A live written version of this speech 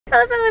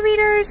Hello fellow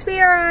readers,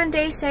 we are on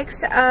day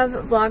 6 of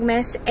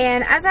Vlogmas,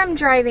 and as I'm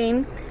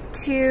driving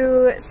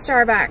to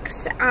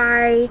Starbucks,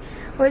 I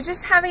was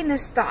just having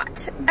this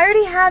thought. I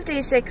already have day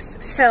 6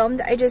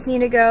 filmed, I just need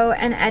to go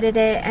and edit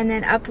it and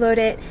then upload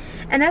it.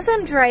 And as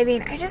I'm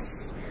driving, I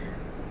don't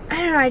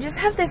know, I just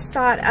have this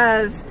thought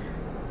of,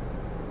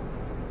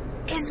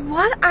 is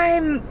what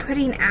I'm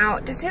putting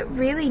out, does it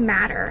really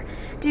matter?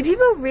 Do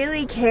people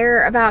really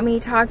care about me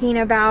talking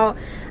about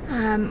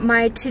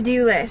my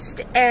to-do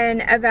list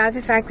and about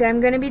the fact that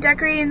I'm going to be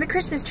decorating the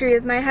Christmas tree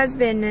with my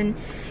husband? And,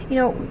 you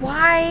know,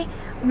 why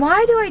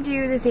do I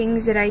do the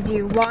things that I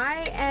do?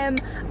 Why am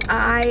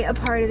I a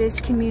part of this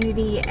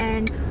community?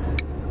 And,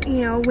 you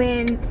know,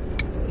 when,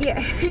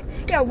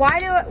 why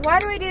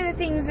do I do the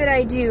things that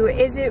I do?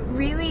 Is it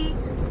really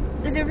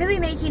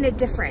making a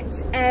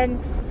difference?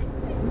 And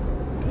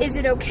is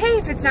it okay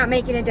if it's not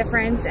making a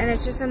difference and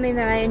it's just something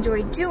that I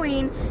enjoy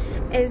doing?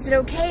 Is it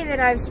okay that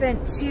I've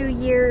spent 2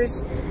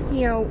 years,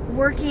 you know,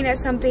 working at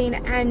something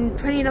and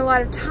putting a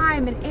lot of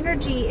time and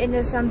energy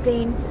into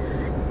something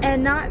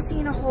and not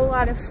seeing a whole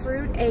lot of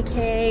fruit,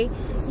 aka,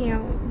 you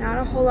know, not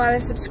a whole lot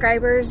of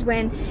subscribers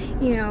when,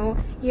 you know,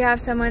 you have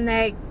someone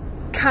that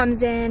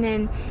comes in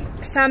and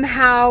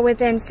somehow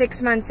within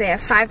 6 months they have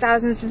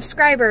 5,000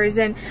 subscribers,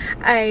 and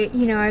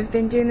I've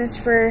been doing this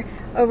for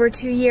over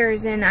 2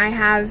 years and I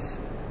have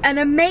an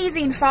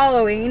amazing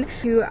following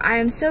who I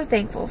am so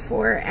thankful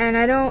for. And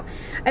I don't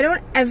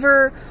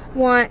ever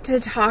want to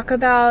talk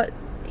about,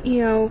 you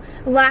know,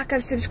 lack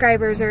of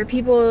subscribers or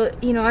people,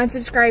 you know,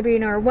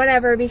 unsubscribing or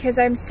whatever, because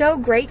I'm so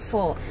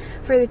grateful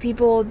for the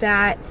people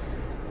that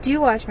do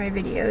watch my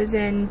videos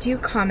and do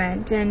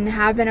comment and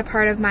have been a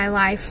part of my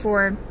life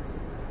for,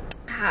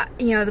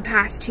 you know, the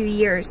past 2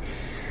 years.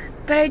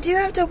 But I do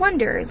have to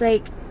wonder,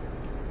 like,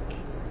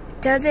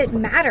 does it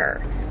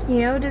matter? You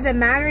know, does it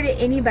matter to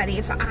anybody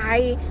if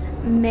I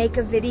make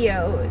a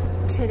video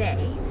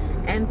today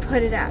and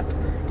put it up?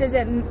 Does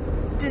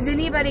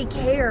anybody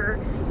care,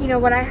 you know,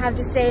 what I have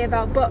to say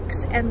about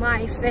books and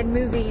life and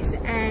movies?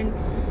 And,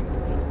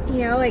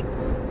 you know, like,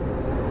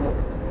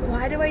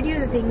 why do I do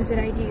the things that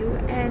I do?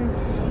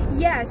 And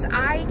yes,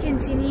 I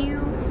continue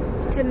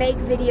to make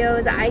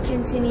videos, I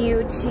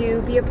continue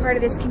to be a part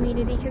of this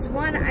community because,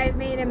 one, I've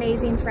made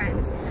amazing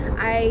friends.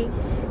 I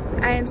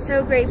am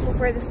so grateful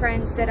for the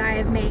friends that I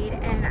have made,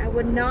 and I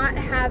would not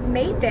have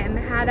made them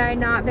had I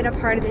not been a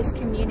part of this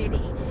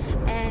community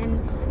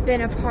and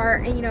been a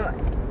part, you know,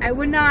 I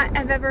would not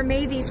have ever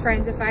made these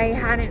friends if I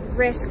hadn't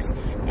risked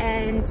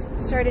and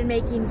started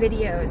making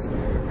videos.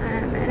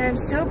 And I'm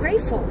so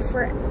grateful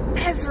for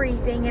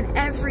everything and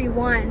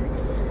everyone.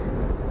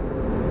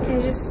 I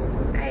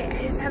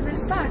just have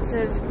those thoughts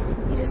of,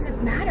 it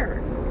doesn't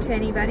matter to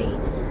anybody.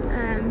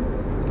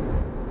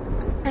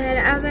 And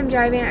as I'm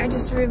driving, I'm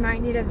just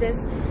reminded of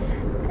this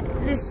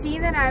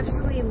scene that I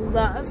absolutely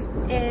love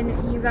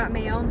in You Got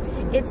Mail.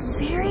 It's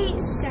very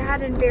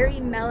sad and very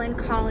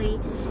melancholy,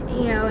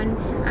 you know, and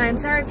I'm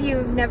sorry if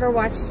you've never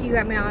watched You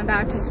Got Mail, I'm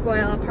about to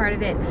spoil a part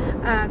of it,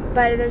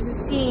 but there's a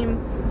scene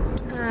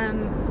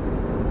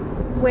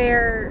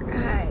where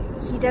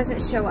he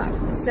doesn't show up.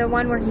 It's the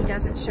one where he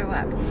doesn't show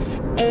up,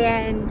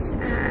 and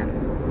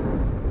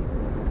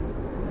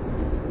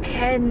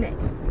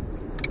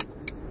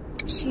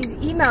she's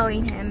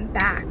emailing him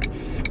back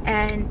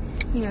and,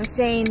 you know,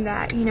 saying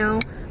that, you know,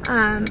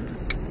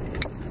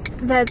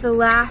 that the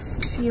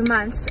last few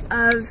months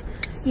of,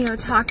 you know,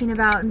 talking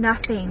about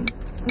nothing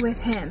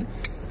with him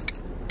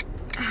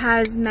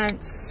has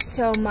meant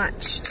so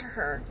much to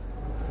her.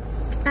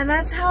 And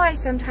that's how I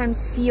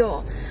sometimes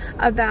feel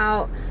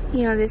about,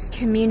 you know, this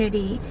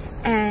community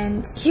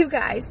and you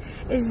guys,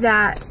 is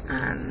that,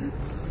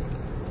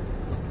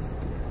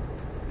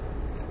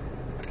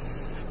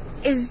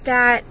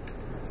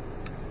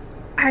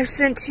 I've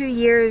spent 2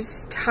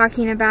 years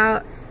talking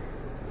about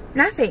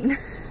nothing,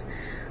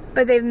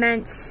 but they've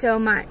meant so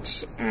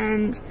much.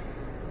 And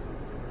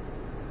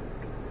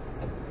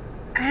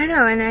I don't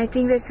know, and I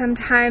think that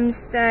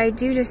sometimes that I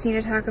do just need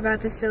to talk about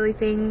the silly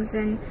things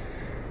and,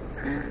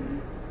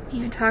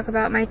 you know, talk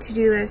about my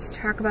to-do list,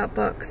 talk about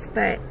books,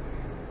 but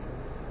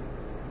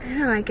I don't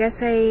know, I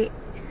guess I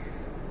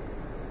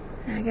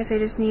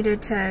just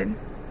needed to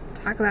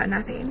talk about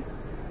nothing.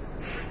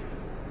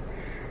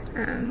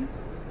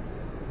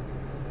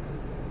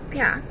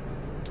 Yeah,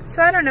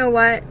 so I don't know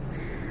what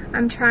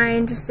I'm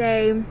trying to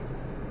say,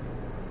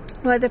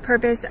 what the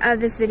purpose of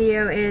this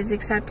video is,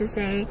 except to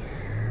say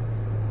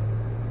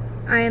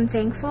I am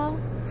thankful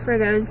for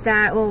those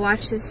that will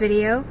watch this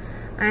video.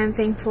 I am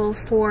thankful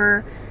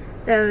for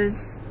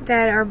those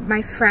that are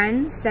my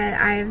friends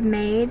that I have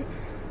made,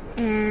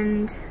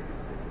 and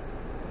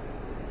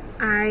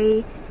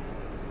I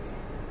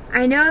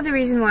know the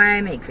reason why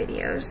I make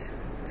videos.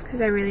 It's because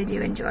I really do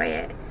enjoy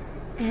it,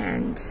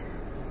 and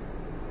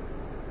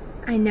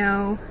I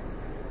know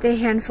the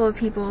handful of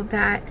people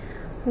that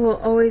will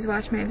always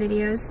watch my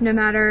videos, no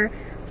matter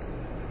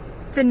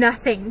the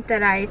nothing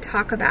that I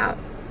talk about.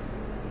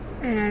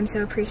 And I'm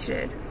so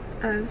appreciative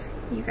of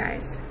you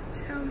guys.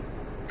 So,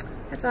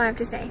 that's all I have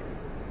to say.